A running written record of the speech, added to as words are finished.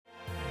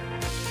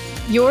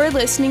You're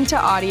listening to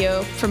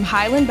audio from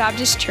Highland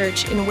Baptist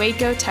Church in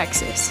Waco,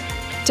 Texas.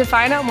 To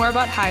find out more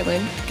about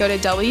Highland, go to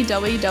www.hbcwaco.org.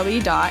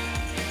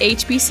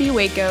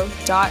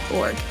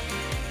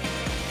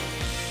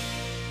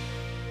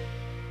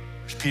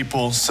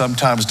 People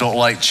sometimes don't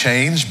like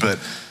change, but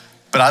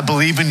I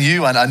believe in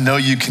you and I know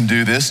you can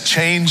do this.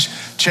 Change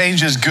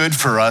is good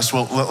for us.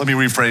 Well, let me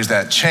rephrase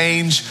that.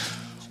 Change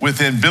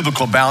within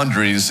biblical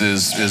boundaries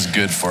is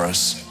good for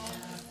us.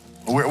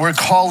 We're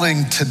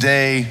calling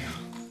today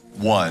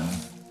one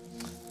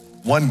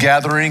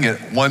gathering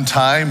at one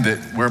time that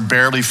we're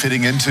barely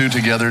fitting into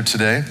together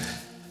today.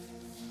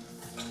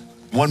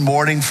 One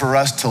morning for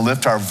us to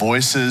lift our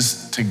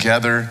voices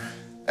together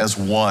as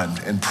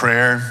one in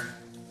prayer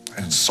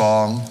and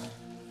song.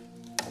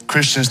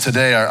 Christians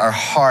today, our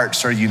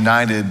hearts are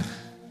united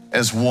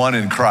as one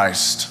in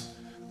Christ.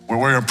 We're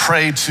going to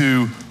pray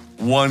to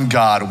one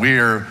God.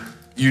 We're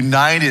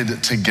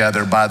united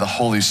together by the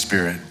Holy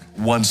Spirit,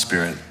 one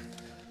Spirit.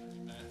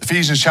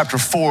 Ephesians chapter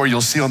 4,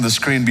 you'll see on the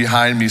screen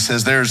behind me,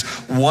 says there's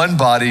one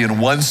body and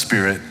one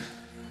Spirit,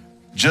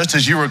 just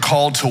as you were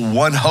called to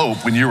one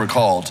hope when you were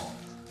called.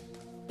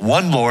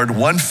 One Lord,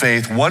 one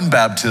faith, one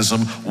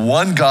baptism,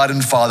 one God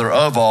and Father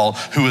of all,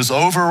 who is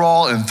over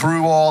all and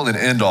through all and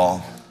in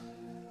all.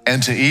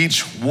 And to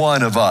each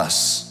one of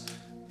us,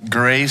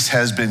 grace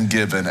has been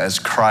given as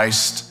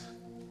Christ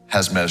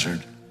has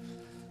measured.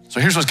 So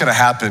here's what's gonna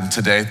happen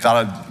today.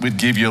 Thought we'd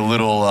give you a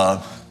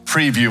little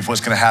preview of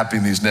what's gonna happen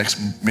in these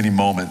next many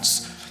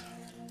moments.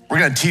 We're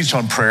gonna teach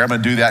on prayer. I'm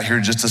gonna do that here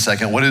in just a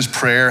second. What is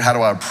prayer? How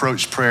do I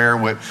approach prayer?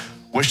 What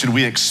should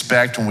we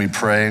expect when we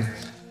pray?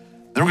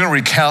 Then we're gonna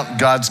recount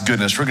God's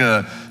goodness. We're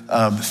gonna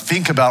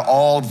think about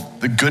all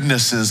the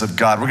goodnesses of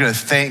God. We're gonna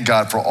thank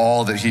God for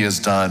all that he has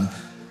done.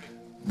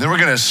 Then we're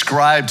gonna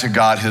ascribe to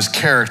God his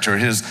character,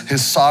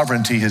 his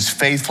sovereignty, his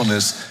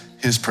faithfulness,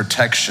 his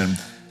protection.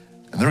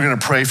 And then we're gonna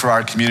pray for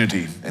our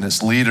community and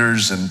its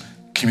leaders and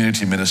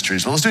community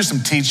ministries. Well, let's do some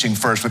teaching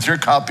first. With your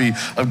copy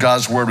of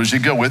God's word, would you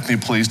go with me,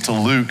 please, to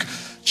Luke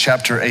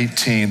chapter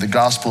 18, the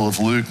Gospel of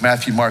Luke,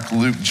 Matthew, Mark,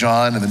 Luke,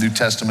 John in the New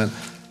Testament.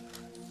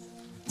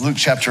 Luke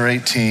chapter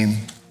 18.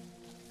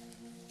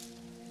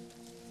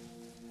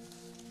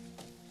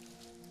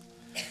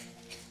 We're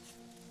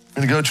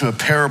gonna go to a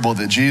parable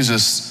that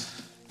Jesus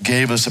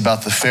gave us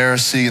about the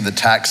Pharisee and the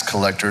tax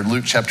collector.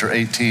 Luke chapter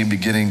 18,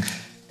 beginning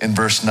in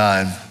verse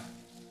 9.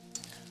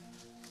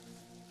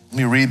 Let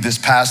me read this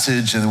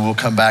passage and then we'll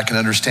come back and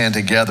understand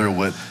together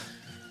what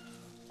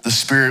the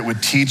Spirit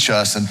would teach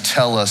us and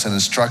tell us and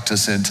instruct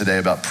us in today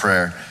about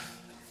prayer.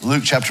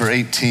 Luke chapter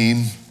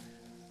 18,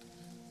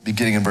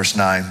 beginning in verse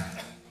 9.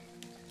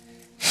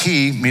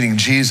 He, meaning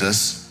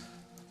Jesus,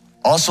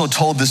 also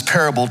told this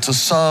parable to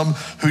some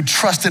who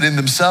trusted in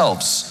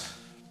themselves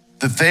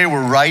that they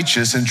were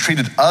righteous and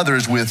treated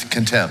others with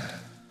contempt.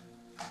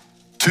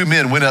 Two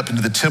men went up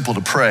into the temple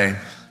to pray,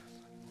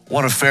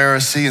 one a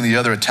Pharisee and the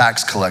other a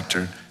tax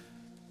collector.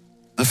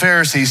 The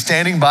Pharisee,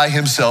 standing by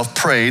himself,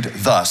 prayed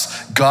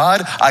thus: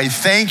 God, I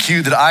thank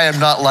you that I am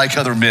not like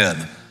other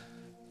men,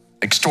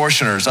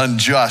 extortioners,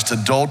 unjust,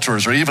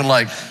 adulterers, or even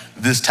like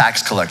this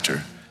tax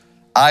collector.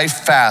 I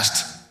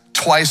fast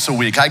twice a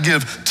week. I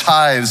give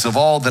tithes of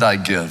all that I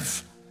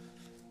give.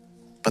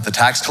 But the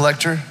tax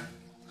collector,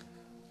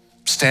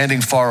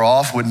 standing far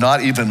off, would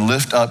not even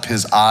lift up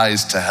his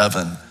eyes to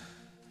heaven,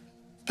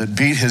 but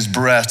beat his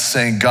breast,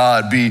 saying,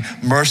 God, be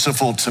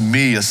merciful to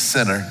me, a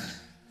sinner.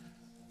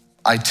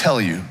 I tell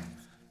you,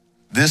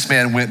 this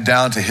man went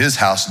down to his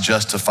house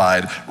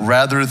justified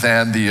rather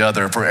than the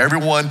other. For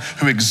everyone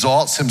who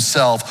exalts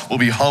himself will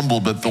be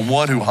humbled, but the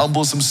one who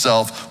humbles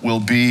himself will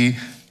be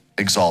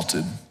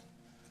exalted.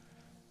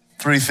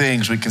 Three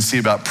things we can see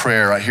about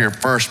prayer right here.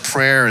 First,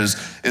 prayer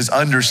is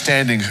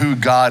understanding who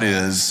God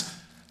is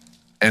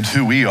and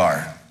who we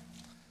are.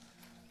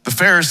 The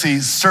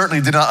Pharisee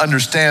certainly did not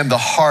understand the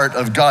heart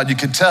of God. You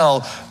could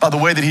tell by the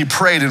way that he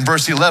prayed in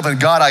verse 11,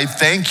 God, I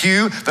thank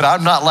you that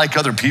I'm not like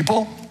other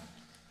people.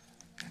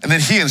 And then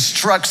he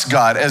instructs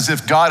God as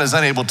if God is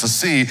unable to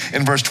see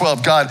in verse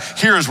 12, God,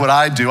 here's what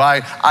I do.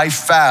 I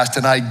fast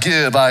and I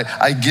give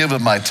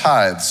of my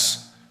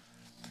tithes.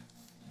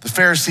 The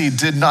Pharisee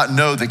did not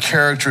know the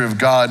character of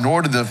God,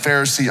 nor did the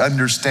Pharisee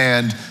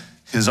understand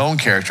his own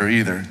character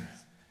either.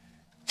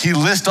 He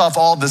lists off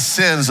all the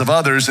sins of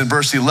others in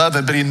verse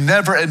 11, but he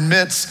never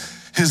admits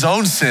his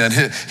own sin,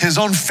 his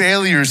own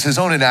failures, his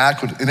own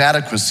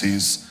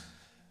inadequacies.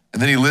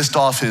 And then he lists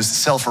off his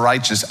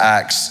self-righteous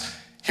acts.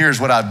 Here's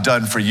what I've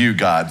done for you,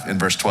 God, in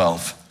verse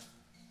 12.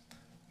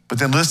 But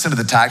then listen to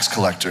the tax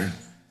collector.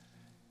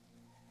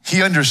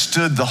 He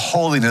understood the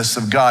holiness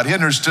of God. He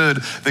understood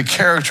the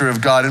character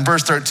of God. In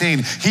verse 13,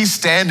 he's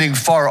standing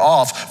far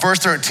off. Verse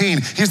 13,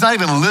 he's not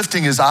even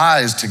lifting his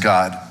eyes to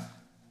God.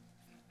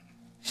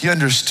 He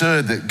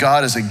understood that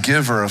God is a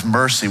giver of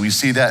mercy. We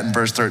see that in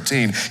verse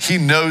 13. He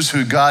knows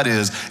who God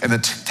is, and the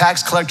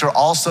tax collector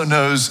also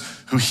knows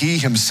who he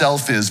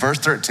himself is. Verse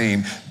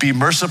 13, be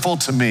merciful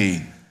to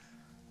me,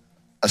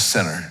 a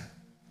sinner.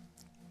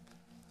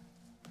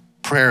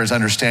 Prayer is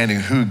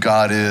understanding who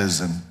God is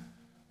and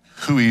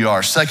who we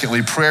are.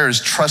 Secondly, prayer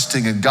is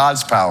trusting in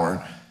God's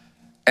power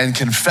and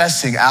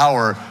confessing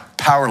our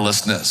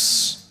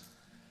powerlessness.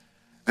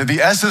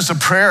 The essence of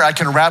prayer I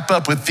can wrap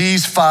up with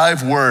these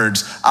 5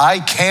 words: I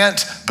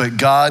can't, but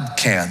God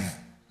can.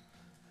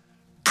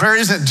 Prayer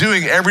isn't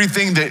doing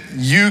everything that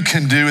you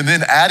can do and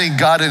then adding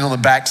God in on the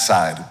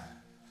backside.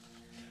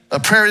 A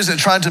prayer isn't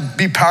trying to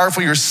be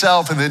powerful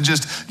yourself and then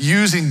just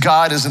using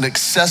God as an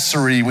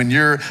accessory when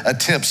your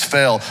attempts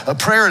fail. A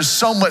prayer is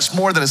so much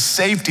more than a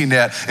safety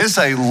net. It's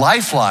a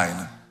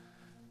lifeline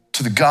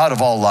to the God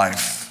of all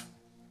life.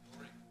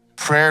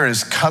 Prayer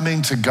is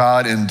coming to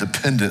God in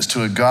dependence,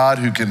 to a God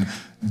who can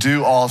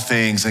do all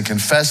things, and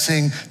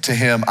confessing to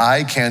him,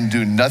 I can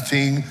do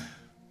nothing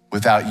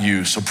without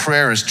you. So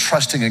prayer is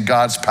trusting in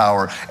God's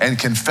power and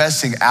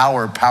confessing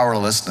our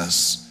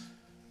powerlessness.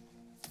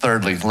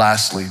 Thirdly,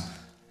 lastly,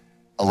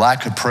 a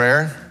lack of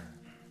prayer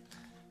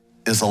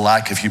is a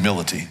lack of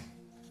humility.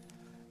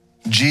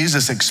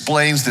 Jesus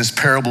explains this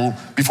parable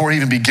before he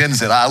even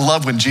begins it. I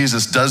love when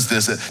Jesus does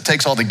this. It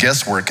takes all the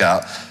guesswork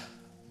out.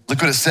 Look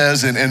what it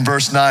says in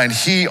verse 9.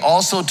 He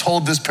also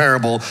told this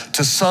parable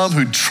to some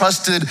who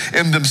trusted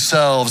in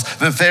themselves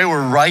that they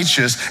were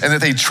righteous and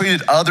that they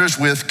treated others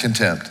with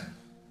contempt.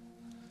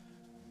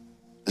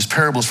 This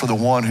parable is for the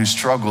one who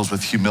struggles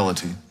with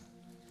humility.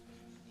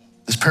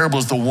 This parable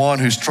is the one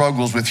who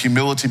struggles with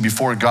humility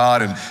before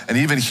God and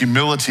even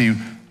humility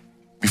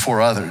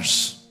before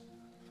others.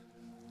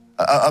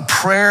 A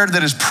prayer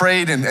that is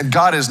prayed and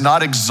God is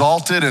not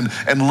exalted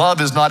and love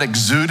is not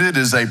exuded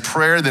is a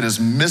prayer that is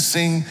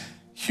missing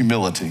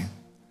humility.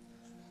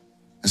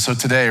 And so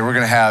today we're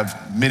gonna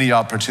have many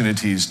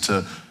opportunities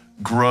to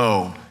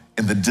grow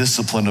in the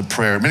discipline of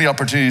prayer, many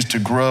opportunities to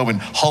grow in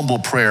humble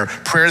prayer,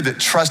 prayer that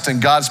trusts in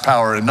God's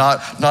power and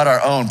not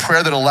our own,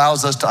 prayer that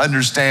allows us to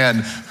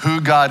understand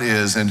who God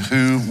is and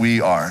who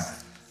we are.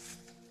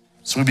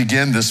 So we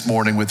begin this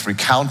morning with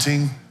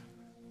recounting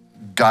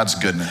God's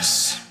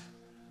goodness,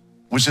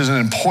 which is an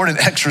important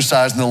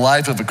exercise in the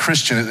life of a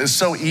Christian. It's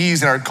so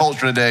easy in our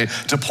culture today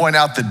to point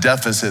out the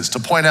deficits, to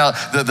point out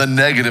the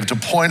negative, to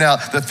point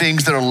out the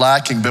things that are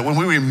lacking. But when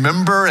we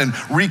remember and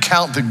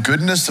recount the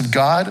goodness of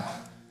God,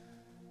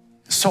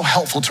 it's so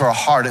helpful to our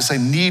heart. It's a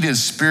needed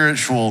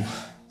spiritual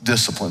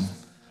discipline.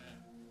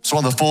 So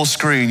on the full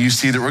screen, you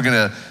see that we're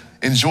gonna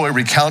enjoy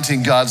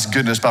recounting God's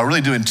goodness by really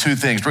doing 2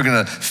 things. We're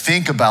gonna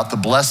think about the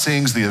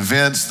blessings, the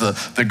events,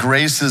 the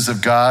graces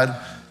of God.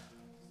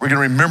 We're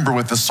gonna remember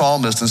with the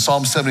psalmist in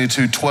Psalm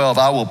 72:12,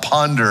 I will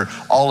ponder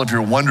all of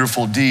your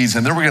wonderful deeds.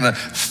 And then we're gonna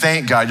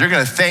thank God. You're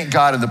gonna thank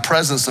God in the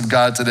presence of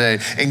God today.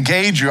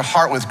 Engage your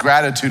heart with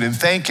gratitude and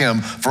thank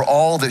him for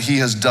all that he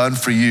has done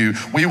for you.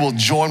 We will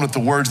join with the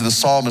words of the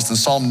psalmist in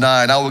Psalm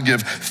 9. I will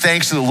give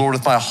thanks to the Lord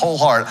with my whole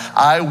heart.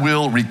 I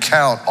will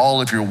recount all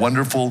of your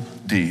wonderful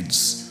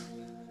deeds.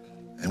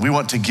 And we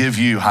want to give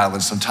you,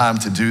 Highland, some time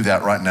to do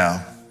that right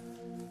now.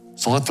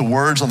 So let the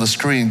words on the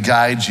screen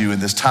guide you in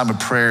this time of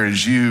prayer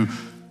as you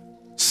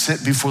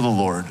sit before the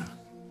Lord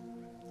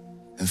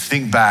and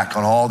think back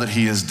on all that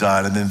he has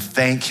done and then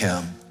thank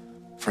him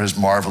for his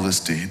marvelous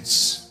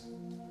deeds.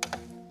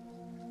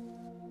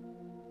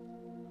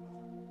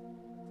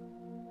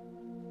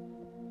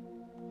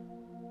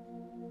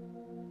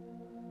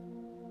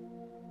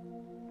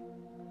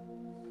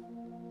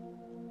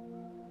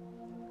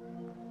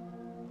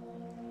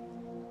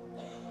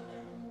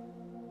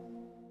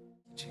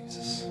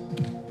 Jesus.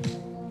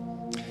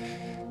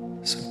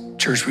 So,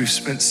 church, we've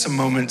spent some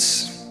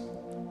moments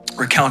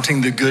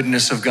recounting the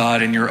goodness of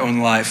God in your own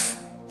life.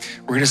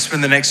 We're gonna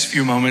spend the next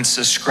few moments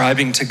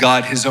ascribing to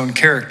God his own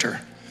character.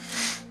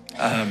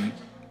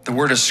 The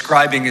word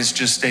ascribing is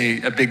just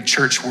a big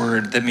church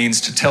word that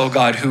means to tell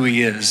God who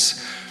he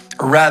is,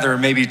 or rather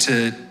maybe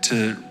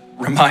to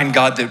remind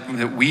God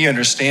that we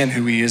understand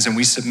who he is and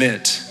we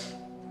submit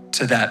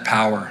to that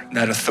power,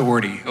 that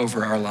authority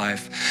over our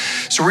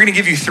life. So we're gonna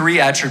give you 3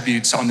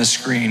 attributes on the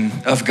screen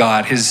of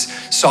God: his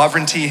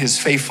sovereignty, his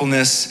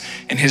faithfulness,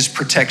 and his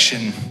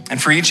protection.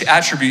 And for each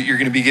attribute, you're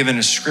gonna be given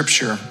a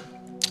scripture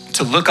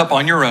to look up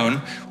on your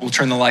own. We'll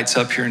turn the lights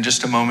up here in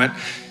just a moment.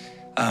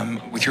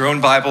 With your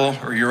own Bible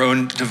or your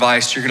own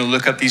device, you're gonna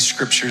look up these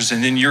scriptures,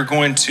 and then you're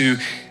going to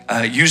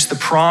use the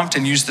prompt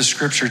and use the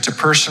scripture to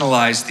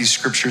personalize these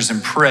scriptures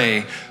and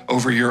pray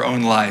over your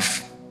own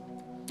life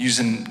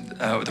using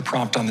the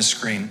prompt on the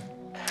screen.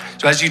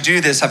 So as you do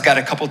this, I've got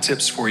a couple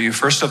tips for you.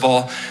 First of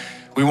all,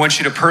 we want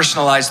you to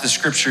personalize the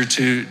scripture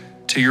to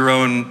your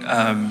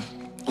own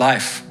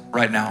life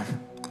right now.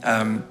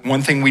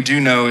 One thing we do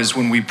know is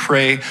when we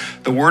pray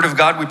the word of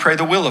God, we pray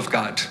the will of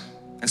God.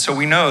 And so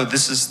we know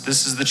this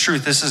is the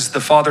truth. This is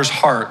the Father's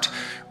heart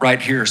right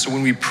here. So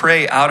when we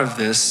pray out of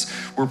this,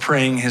 we're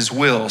praying his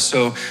will.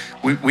 So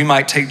we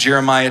might take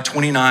Jeremiah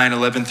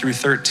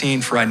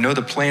 29:11-13, for I know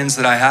the plans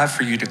that I have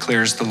for you,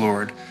 declares the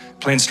Lord.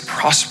 Plans to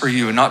prosper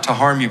you and not to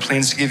harm you,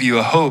 plans to give you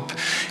a hope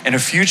and a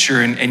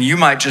future. And you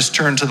might just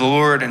turn to the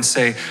Lord and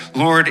say,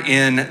 Lord,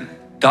 in ...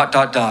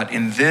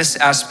 in this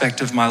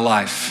aspect of my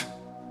life,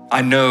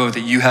 I know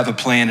that you have a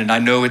plan and I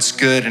know it's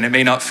good, and it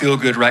may not feel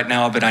good right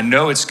now, but I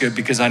know it's good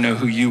because I know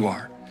who you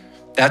are.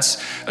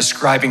 That's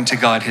ascribing to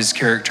God his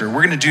character.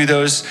 We're going to do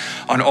those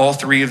on all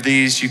three of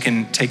these. You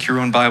can take your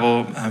own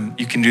Bible.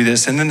 You can do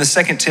this. And then the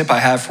second tip I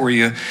have for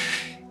you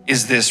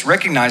is this: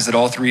 recognize that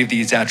all three of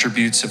these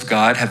attributes of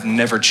God have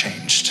never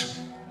changed.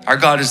 Our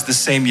God is the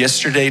same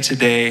yesterday,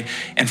 today,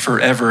 and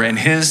forever. And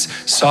his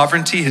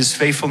sovereignty, his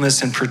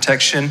faithfulness, and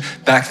protection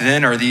back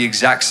then are the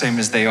exact same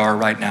as they are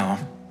right now.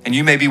 And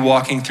you may be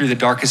walking through the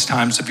darkest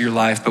times of your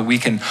life, but we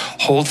can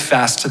hold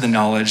fast to the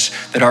knowledge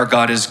that our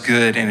God is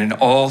good. And in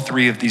all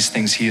three of these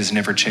things, he has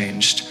never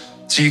changed.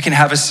 So you can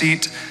have a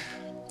seat,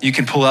 you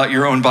can pull out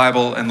your own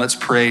Bible, and let's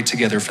pray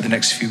together for the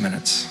next few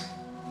minutes.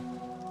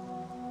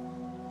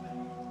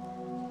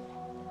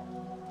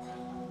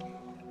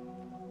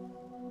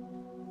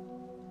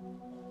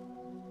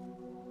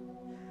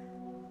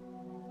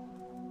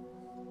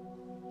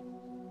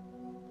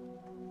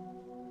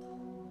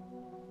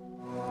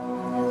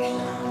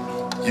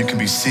 You can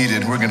be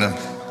seated. We're going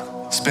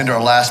to spend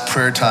our last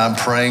prayer time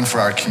praying for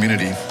our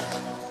community.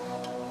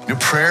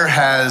 Prayer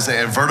has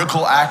a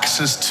vertical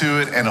axis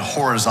to it and a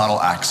horizontal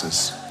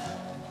axis.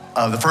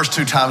 The first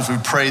two times we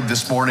prayed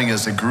this morning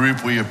as a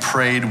group, we have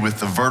prayed with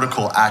the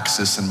vertical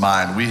axis in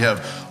mind. We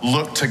have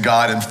looked to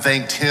God and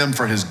thanked him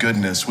for his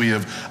goodness. We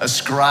have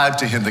ascribed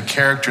to him the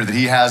character that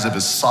he has of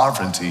his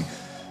sovereignty,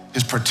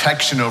 his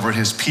protection over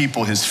his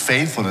people, his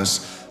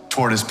faithfulness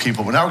toward his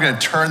people. But now we're going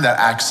to turn that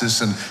axis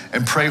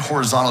and pray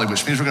horizontally,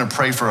 which means we're going to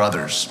pray for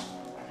others,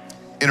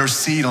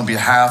 intercede on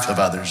behalf of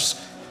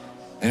others.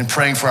 And in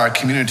praying for our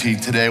community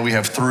today, we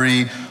have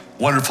three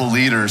wonderful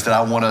leaders that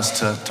I want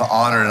us to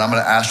honor, and I'm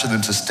going to ask for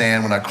them to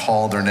stand when I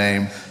call their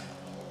name.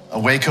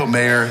 Waco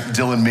Mayor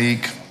Dylan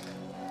Meek,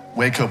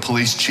 Waco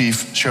Police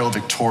Chief Cheryl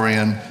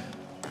Victorian,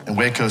 and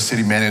Waco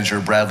City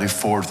Manager Bradley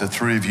Ford. The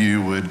three of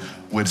you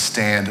would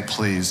stand,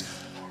 please.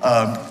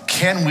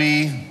 Can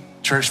we,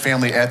 church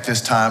family, at this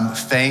time,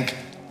 thank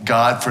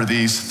God for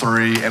these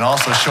three and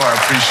also show our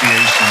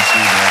appreciation to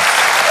them.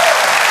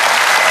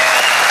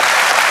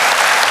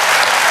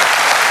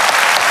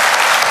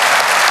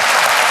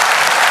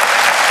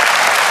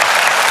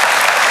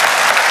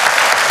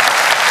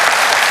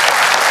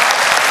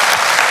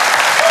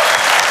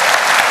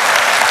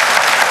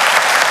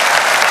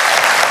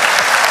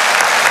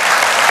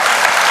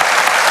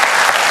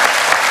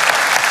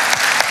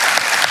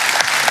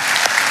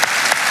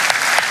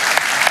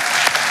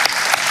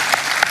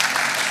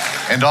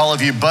 And all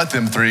of you but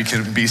them three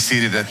can be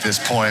seated at this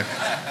point.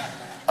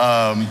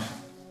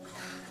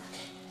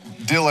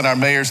 Dylan, our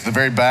mayor's at the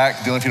very back.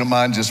 Dylan, if you don't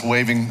mind just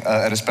waving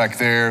at us back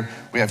there.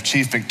 We have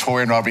Chief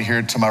Victorian over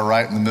here to my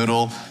right in the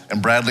middle.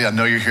 And Bradley, I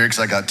know you're here because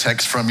I got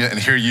text from you. And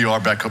here you are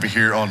back over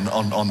here on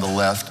the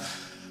left.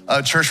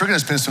 Church, we're going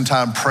to spend some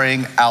time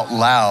praying out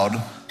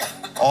loud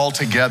all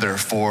together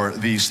for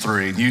these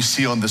three. And you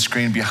see on the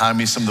screen behind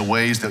me some of the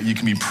ways that you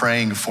can be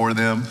praying for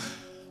them.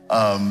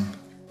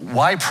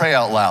 Why pray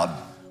out loud?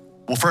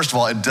 Well, first of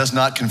all, it does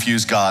not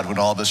confuse God when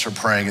all of us are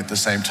praying at the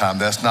same time.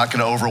 That's not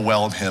going to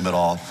overwhelm him at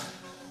all.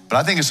 But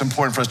I think it's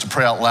important for us to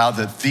pray out loud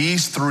that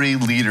these three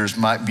leaders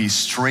might be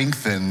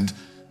strengthened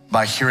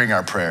by hearing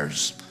our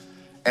prayers.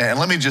 And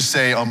let me just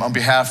say on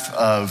behalf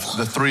of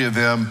the three of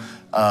them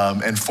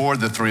and for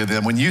the three of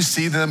them, when you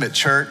see them at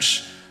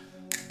church,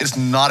 it's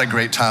not a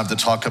great time to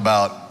talk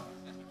about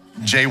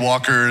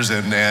jaywalkers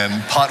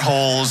and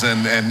potholes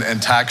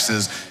and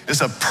taxes.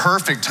 It's a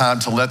perfect time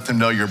to let them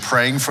know you're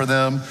praying for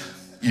them,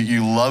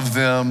 you love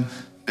them,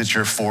 that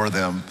you're for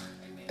them.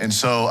 And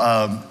so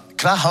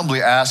can I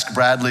humbly ask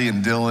Bradley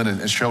and Dylan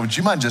and Cheryl, would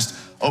you mind just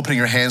opening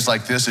your hands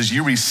like this as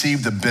you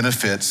receive the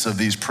benefits of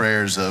these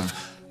prayers of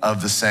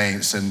the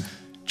saints? And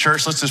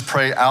church, let's just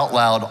pray out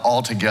loud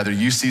all together.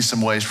 You see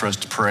some ways for us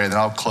to pray, and then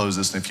I'll close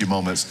this in a few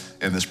moments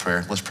in this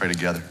prayer. Let's pray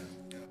together.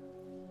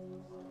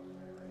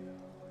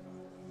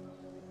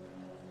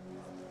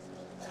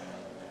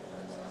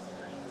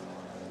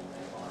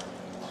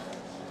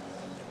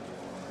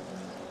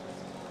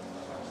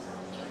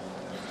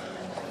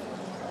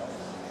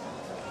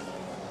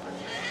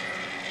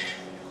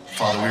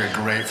 Father, we are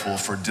grateful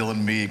for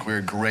Dylan Meek. We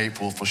are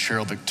grateful for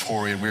Cheryl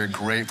Victorian. We are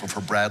grateful for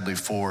Bradley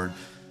Ford.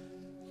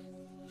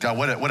 God,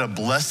 what a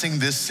blessing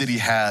this city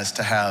has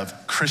to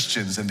have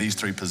Christians in these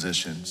three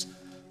positions,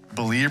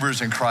 believers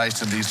in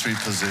Christ in these three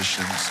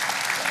positions.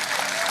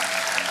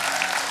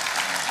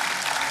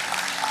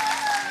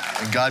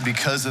 And God,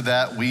 because of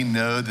that, we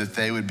know that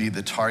they would be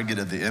the target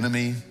of the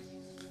enemy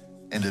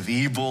and of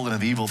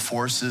evil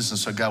forces. And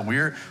so God,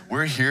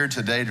 we're here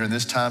today during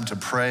this time to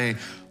pray,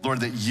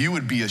 Lord, that you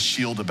would be a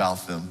shield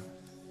about them.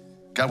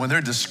 God, when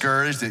they're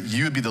discouraged, that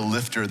you would be the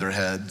lifter of their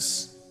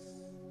heads.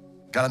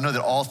 God, I know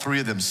that all three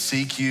of them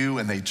seek you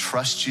and they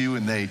trust you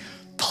and they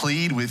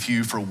plead with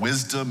you for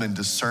wisdom and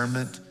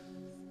discernment.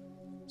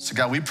 So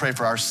God, we pray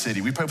for our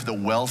city. We pray for the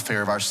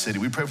welfare of our city.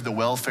 We pray for the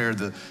welfare of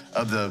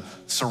the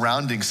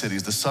surrounding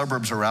cities, the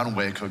suburbs around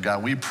Waco.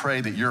 God, we pray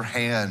that your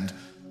hand,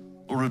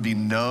 Lord, would be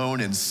known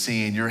and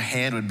seen. Your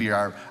hand would be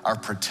our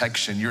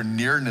protection. Your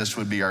nearness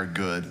would be our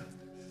good.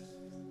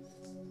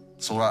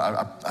 So Lord,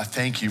 I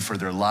thank you for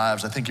their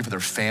lives. I thank you for their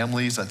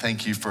families. I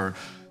thank you for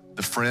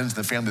the friends,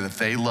 the family that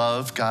they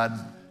love, God.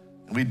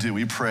 And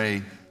we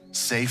pray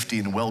safety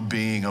and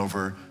well-being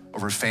over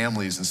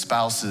families and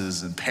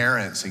spouses and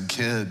parents and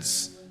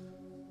kids,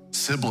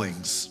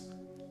 siblings.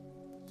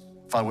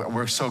 Father,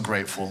 we're so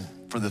grateful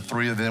for the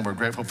three of them. We're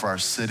grateful for our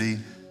city.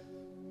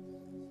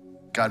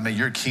 God, may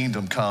your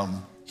kingdom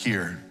come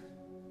here,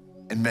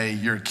 and may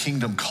your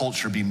kingdom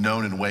culture be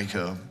known in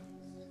Waco.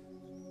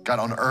 God,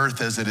 on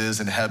earth as it is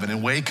in heaven,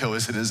 in Waco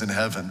as it is in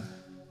heaven.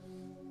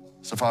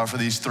 So Father, for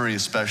these three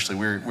especially,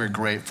 we're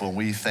grateful, and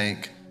we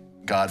thank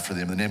God for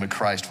them. In the name of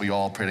Christ, we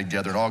all pray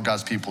together. And all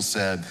God's people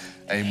said,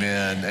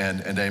 amen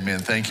and amen.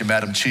 Thank you,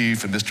 Madam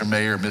Chief and Mr.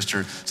 Mayor,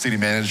 Mr. City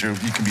Manager.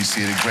 You can be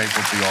seated.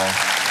 Grateful for you all.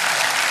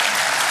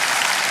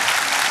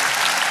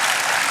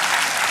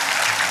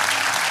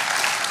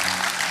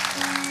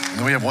 And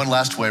then we have one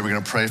last way we're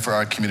going to pray for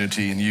our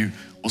community, and you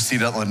will see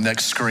that on the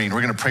next screen.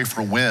 We're going to pray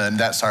for WIN.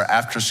 That's our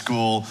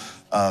after-school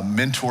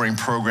mentoring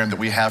program that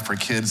we have for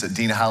kids at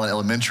Dean Highland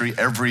Elementary.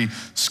 Every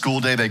school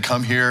day they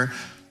come here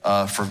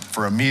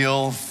for a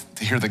meal,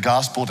 to hear the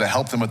gospel, to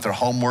help them with their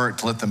homework,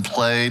 to let them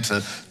play,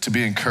 to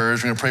be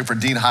encouraged. We're gonna pray for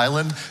Dean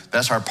Highland.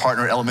 That's our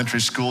partner elementary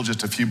school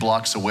just a few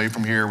blocks away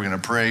from here. We're gonna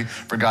pray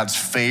for God's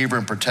favor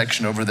and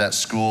protection over that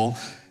school.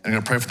 And we're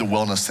gonna pray for the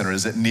Wellness Center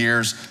as it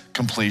nears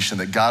completion,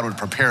 that God would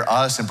prepare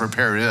us and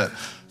prepare it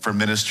for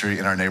ministry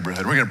in our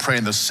neighborhood. We're gonna pray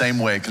in the same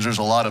way, because there's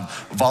a lot of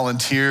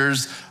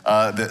volunteers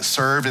that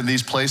serve in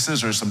these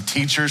places. There's some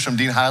teachers from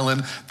Dean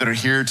Highland that are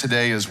here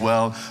today as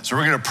well. So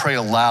we're gonna pray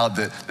aloud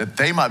that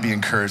they might be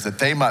encouraged, that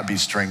they might be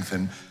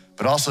strengthened,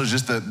 but also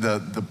just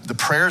the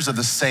prayers of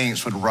the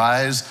saints would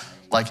rise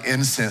like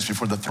incense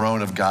before the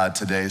throne of God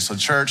today. So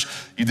church,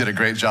 you did a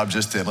great job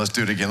just then. Let's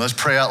do it again. Let's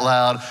pray out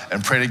loud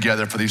and pray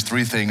together for these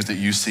three things that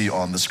you see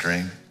on the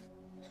screen.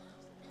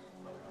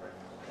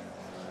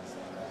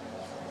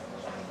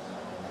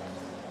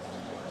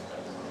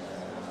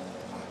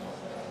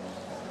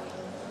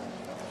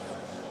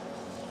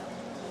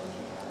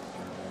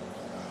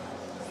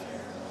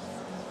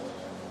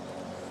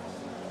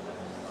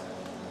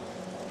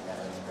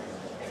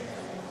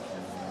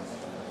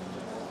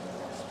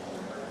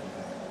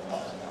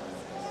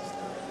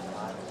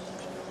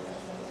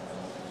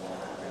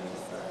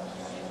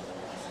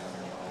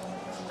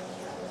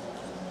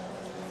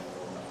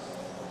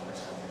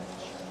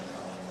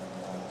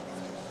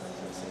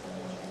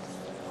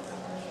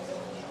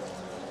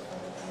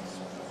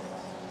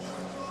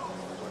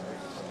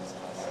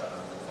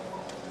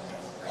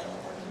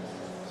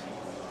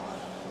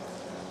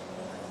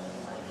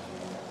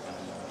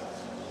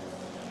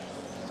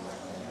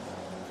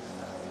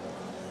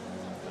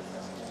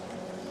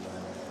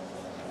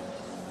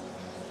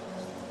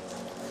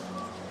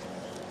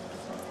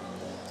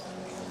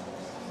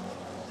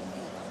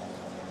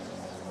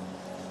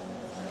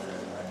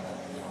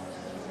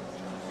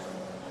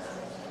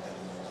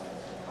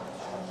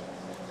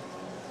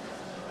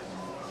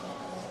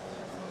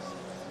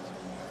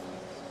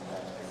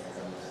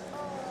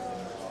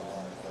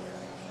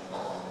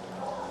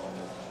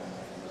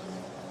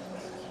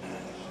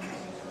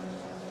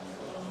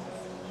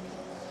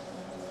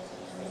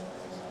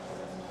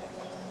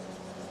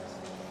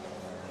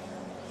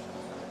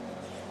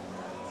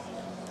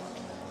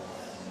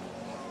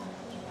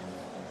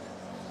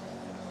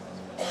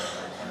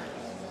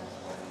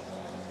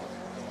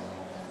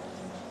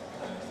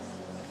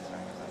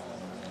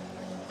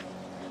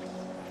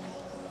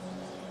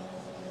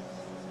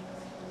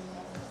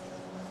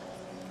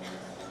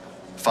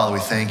 Father, we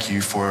thank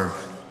you for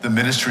the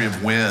ministry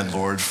of WIN,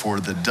 Lord, for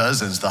the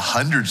dozens, the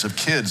hundreds of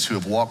kids who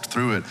have walked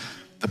through it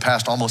the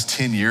past almost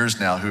 10 years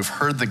now, who have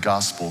heard the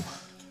gospel.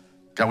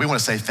 God, we want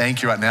to say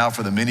thank you right now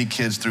for the many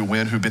kids through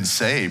WIN who've been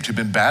saved, who've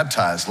been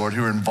baptized, Lord,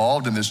 who are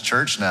involved in this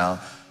church now,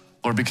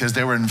 Lord, because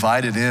they were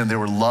invited in, they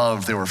were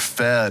loved, they were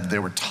fed, they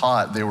were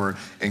taught, they were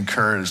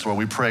encouraged. Lord,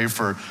 we pray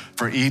for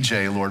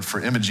EJ, Lord, for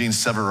Imogene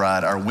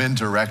Severide, our WIN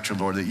director,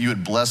 Lord, that you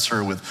would bless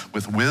her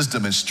with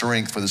wisdom and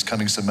strength for this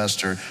coming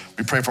semester.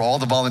 We pray for all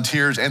the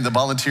volunteers and the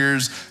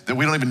volunteers that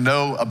we don't even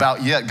know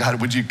about yet. God,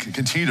 would you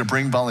continue to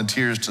bring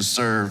volunteers to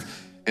serve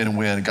in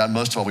WIN? God,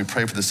 most of all, we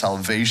pray for the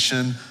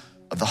salvation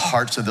of the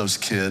hearts of those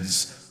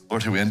kids,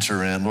 Lord, who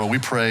enter in. Lord, we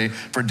pray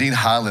for Dean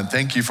Highland.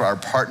 Thank you for our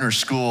partner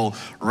school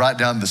right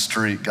down the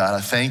street, God.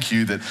 I thank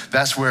you that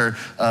that's where,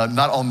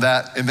 not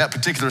in that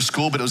particular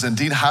school, but it was in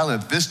Dean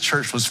Highland, this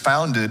church was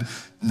founded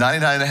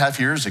 99 and a half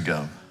years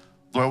ago.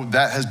 Lord,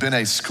 that has been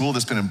a school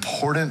that's been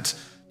important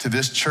to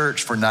this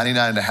church for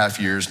 99 and a half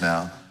years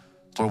now.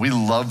 Lord, we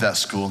love that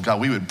school. God,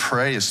 we would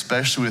pray,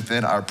 especially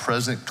within our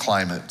present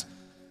climate,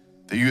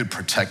 that you would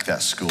protect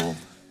that school.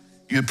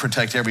 You'd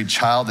protect every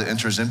child that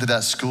enters into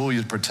that school.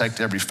 You'd protect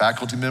every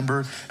faculty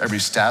member, every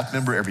staff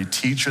member, every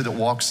teacher that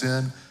walks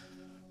in.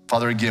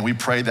 Father, again, we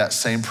pray that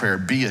same prayer.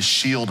 Be a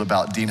shield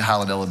about Dean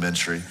Highland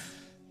Elementary.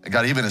 And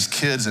God, even as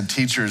kids and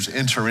teachers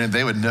enter in,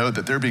 they would know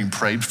that they're being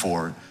prayed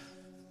for.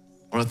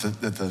 Or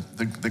that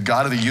the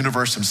God of the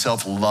universe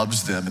himself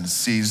loves them and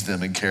sees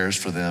them and cares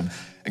for them.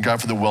 And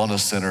God, for the Wellness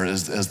Center,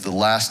 as the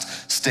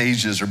last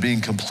stages are being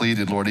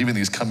completed, Lord, even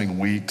these coming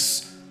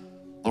weeks,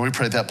 Lord, we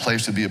pray that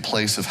place would be a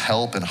place of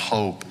help and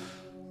hope,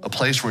 a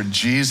place where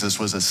Jesus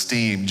was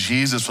esteemed,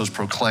 Jesus was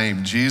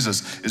proclaimed,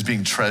 Jesus is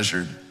being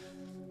treasured.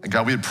 And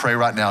God, we would pray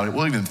right now, and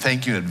we'll even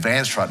thank you in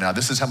advance right now.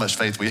 This is how much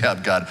faith we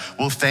have, God.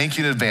 We'll thank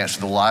you in advance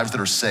for the lives that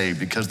are saved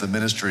because of the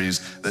ministries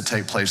that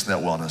take place in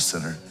that wellness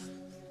center.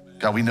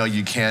 God, we know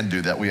you can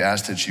do that. We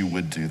ask that you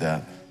would do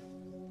that.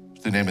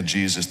 In the name of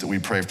Jesus, that we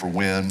pray for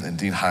Wynn and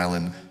Dean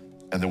Highland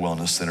and the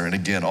Wellness Center. And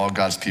again, all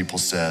God's people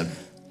said,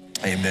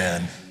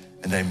 amen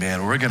and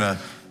amen. We're gonna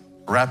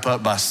wrap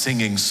up by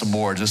singing some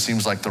more. It just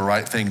seems like the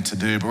right thing to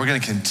do, but we're gonna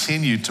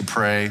continue to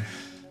pray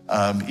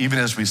even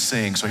as we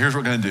sing. So here's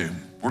what we're gonna do.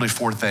 Really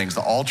 4 things.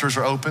 The altars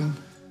are open.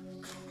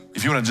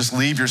 If you wanna just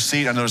leave your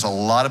seat, I know there's a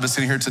lot of us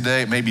in here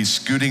today. It may be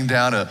scooting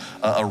down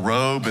a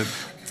row, but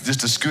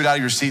just to scoot out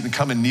of your seat and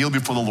come and kneel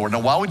before the Lord.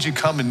 Now, why would you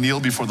come and kneel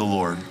before the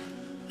Lord?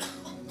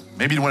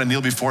 Maybe you wanna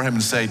kneel before him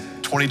and say,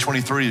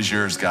 2023 is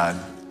yours, God,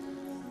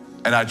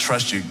 and I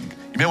trust you.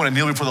 You may wanna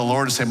kneel before the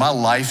Lord and say, my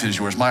life is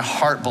yours, my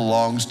heart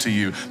belongs to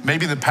you.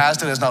 Maybe in the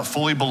past it has not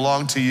fully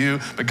belonged to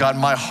you, but God,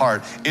 my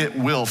heart, it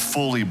will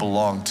fully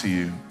belong to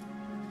you.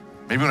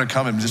 Maybe you wanna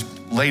come and just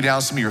lay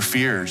down some of your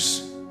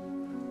fears,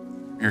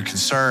 your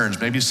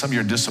concerns, maybe some of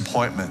your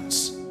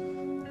disappointments.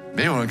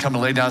 Maybe you wanna come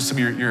and lay down some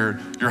of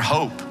your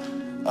hope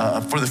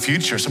for the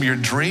future, some of your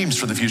dreams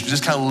for the future.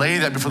 Just kind of lay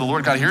that before the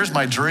Lord. God, here's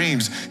my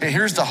dreams.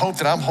 Here's the hope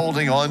that I'm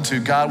holding on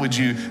to. God, would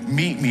you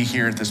meet me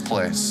here at this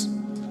place?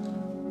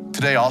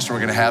 Today also,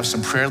 we're gonna have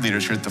some prayer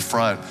leaders here at the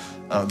front.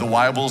 The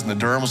Weibels and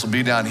the Durhams will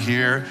be down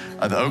here.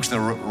 The Oaks and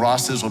the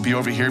Rosses will be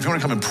over here. If you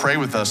wanna come and pray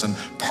with us and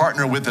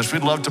partner with us,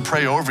 we'd love to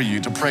pray over you,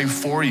 to pray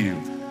for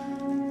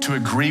you, to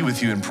agree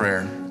with you in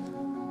prayer.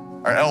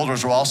 Our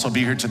elders will also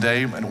be here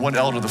today, and one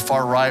elder to the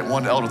far right,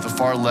 one elder to the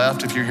far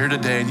left. If you're here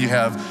today and you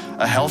have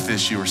a health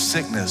issue or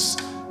sickness,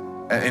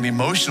 an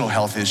emotional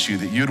health issue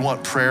that you'd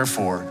want prayer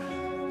for,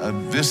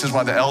 this is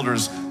why the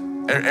elders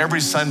every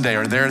Sunday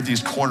are there at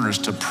these corners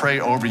to pray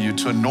over you,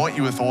 to anoint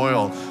you with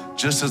oil,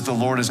 just as the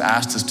Lord has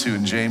asked us to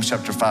in James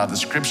chapter 5. The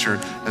scripture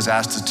has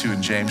asked us to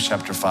in James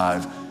chapter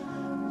 5.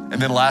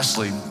 And then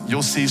lastly,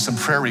 you'll see some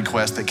prayer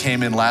requests that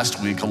came in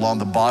last week along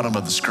the bottom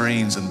of the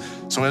screens. And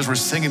so as we're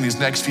singing these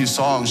next few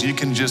songs, you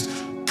can just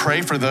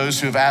pray for those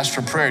who have asked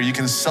for prayer. You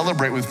can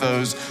celebrate with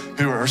those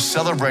who are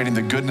celebrating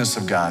the goodness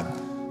of God.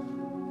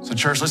 So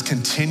church, let's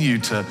continue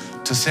to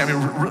sing. I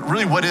mean,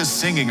 really what is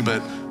singing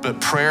but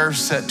prayer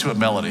set to a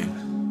melody,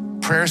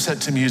 prayer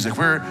set to music.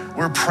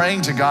 We're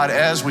praying to God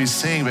as we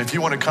sing, but if you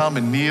want to come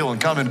and kneel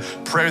and come and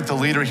pray with the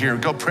leader here,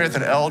 go pray with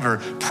an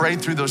elder, pray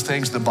through those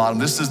things at the bottom.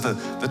 This is the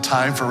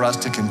time for us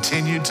to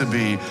continue to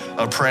be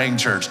a praying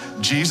church.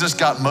 Jesus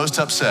got most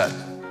upset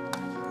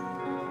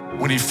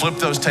when he flipped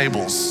those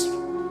tables.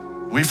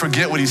 We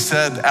forget what he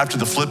said after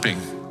the flipping.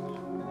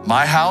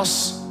 My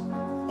house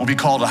will be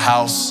called a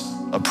house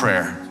of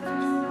prayer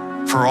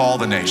for all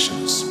the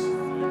nations.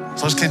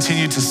 So let's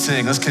continue to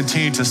sing. Let's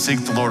continue to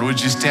seek the Lord.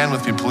 Would you stand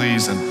with me,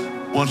 please?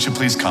 And won't you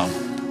please come?